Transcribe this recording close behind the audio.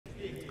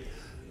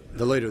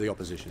The Leader of the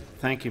Opposition.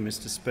 Thank you,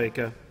 Mr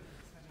Speaker.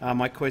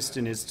 My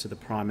question is to the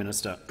Prime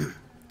Minister.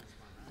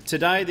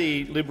 Today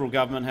the Liberal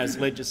government has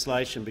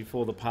legislation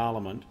before the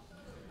parliament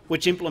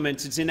which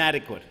implements its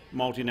inadequate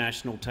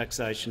multinational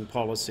taxation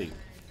policy.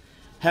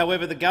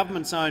 However, the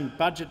government's own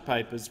budget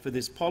papers for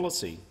this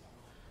policy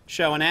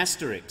show an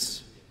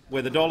asterisk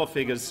where the dollar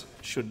figures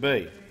should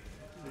be.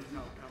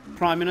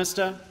 Prime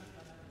Minister,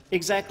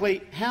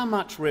 exactly how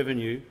much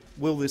revenue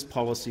will this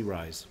policy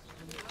raise?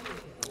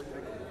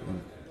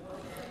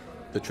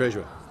 The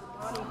Treasurer.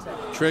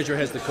 Treasurer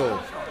has the call.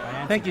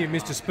 Thank you,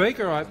 Mr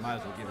Speaker.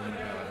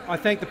 I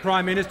thank the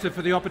Prime Minister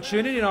for the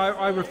opportunity, and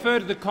I refer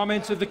to the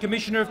comments of the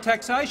Commissioner of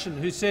Taxation,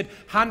 who said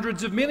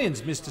hundreds of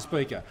millions, Mr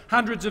Speaker,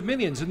 hundreds of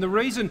millions. And the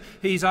reason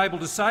he's able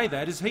to say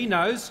that is he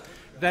knows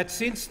that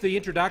since the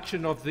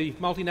introduction of the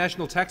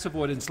multinational tax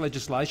avoidance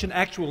legislation,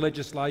 actual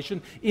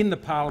legislation in the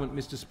parliament,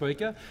 Mr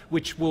Speaker,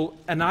 which will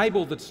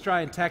enable the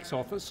Australian Tax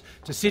Office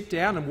to sit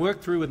down and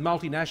work through with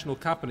multinational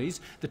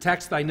companies the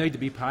tax they need to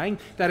be paying,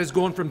 that has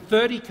gone from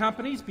 30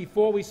 companies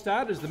before we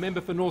started. As the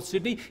member for North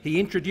Sydney, he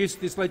introduced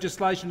this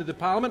legislation to the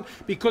parliament.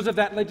 Because of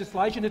that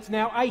legislation, it's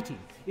now 80.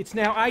 It's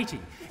now 80,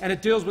 and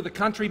it deals with the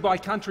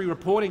country-by-country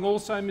reporting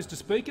also, Mr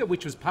Speaker,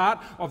 which was part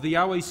of the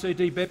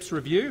OECD BEPS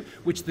review,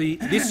 which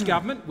this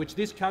government, which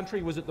this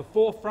country was at the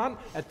forefront,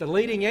 at the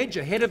leading edge,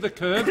 ahead of the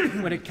curve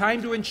when it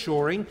came to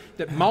ensuring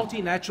that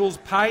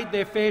multinationals paid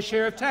their fair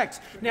share of tax.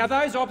 Now,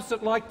 those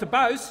opposite like to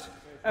boast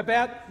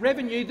about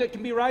revenue that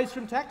can be raised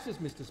from taxes,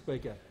 Mr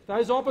Speaker.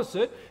 Those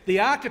opposite,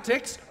 the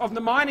architects of the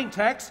mining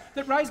tax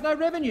that raise no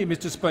revenue,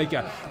 Mr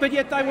Speaker. But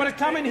yet they want to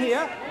come in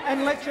here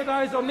and lecture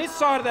those on this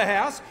side of the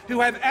House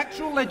who have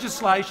actual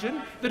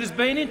legislation that has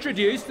been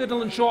introduced that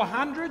will ensure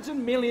hundreds of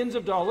millions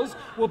of dollars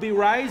will be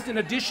raised in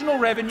additional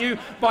revenue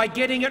by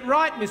getting it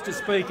right, Mr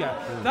Speaker.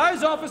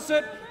 Those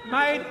opposite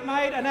made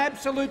an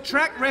absolute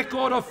track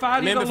record of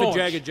failure to launch.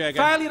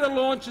 Failure to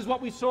launch is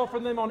what we saw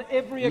from them on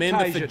every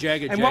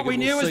occasion. And what we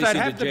knew is they'd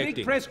have the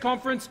big press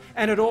conference,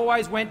 and it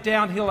always went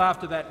downhill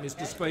after that,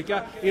 Mr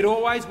Speaker. It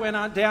always went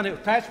downhill.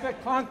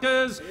 Cashback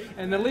clunkers,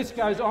 and the list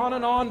goes on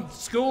and on.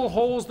 School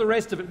halls, the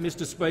rest of it,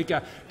 Mr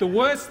Speaker. The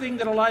worst thing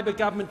that a Labor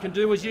government can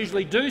do is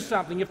usually do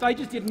something. If they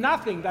just did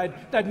nothing,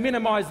 they'd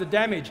minimise the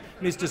damage,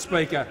 Mr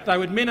Speaker. They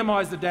would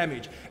minimise the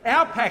damage.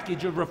 Our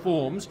package of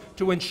reforms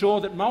to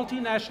ensure that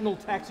multinational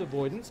tax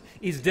avoidance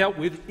is dealt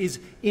with is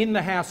in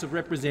the House of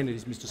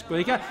Representatives, Mr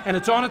Speaker, and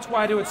it's on its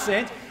way to its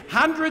sense.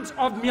 Hundreds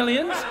of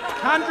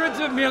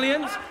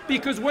millions,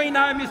 because we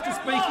know, Mr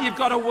Speaker, you've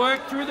got to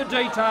work through the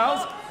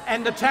details,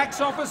 and the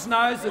tax office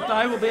knows that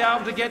they will be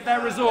able to get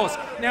that resource.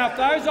 Now, if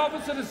those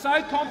officers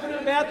are so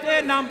confident about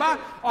their number,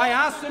 I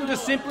ask them to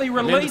simply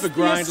release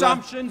the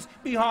assumptions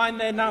behind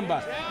their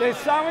number. They're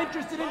so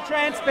interested in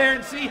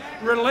transparency,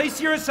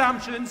 release your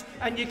assumptions,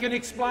 and you can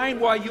explain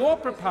why your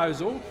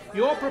proposal,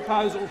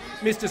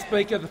 Mr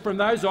Speaker, from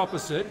those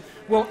opposite,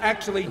 will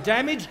actually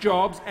damage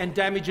jobs and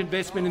damage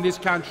investment in this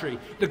country.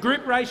 The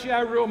group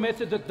ratio rule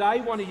method that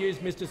they want to use,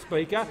 Mr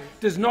Speaker,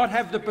 does not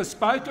have the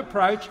bespoke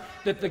approach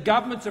that the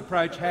government's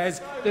approach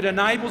has that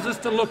enables us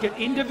to look at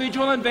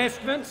individual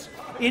investments,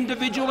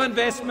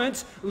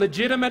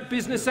 legitimate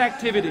business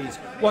activities.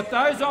 What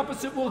those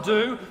opposite will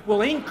do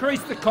will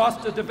increase the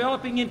cost of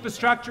developing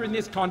infrastructure in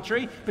this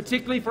country,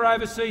 particularly for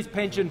overseas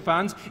pension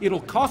funds. It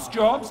will cost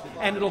jobs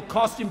and it will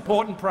cost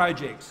important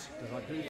projects.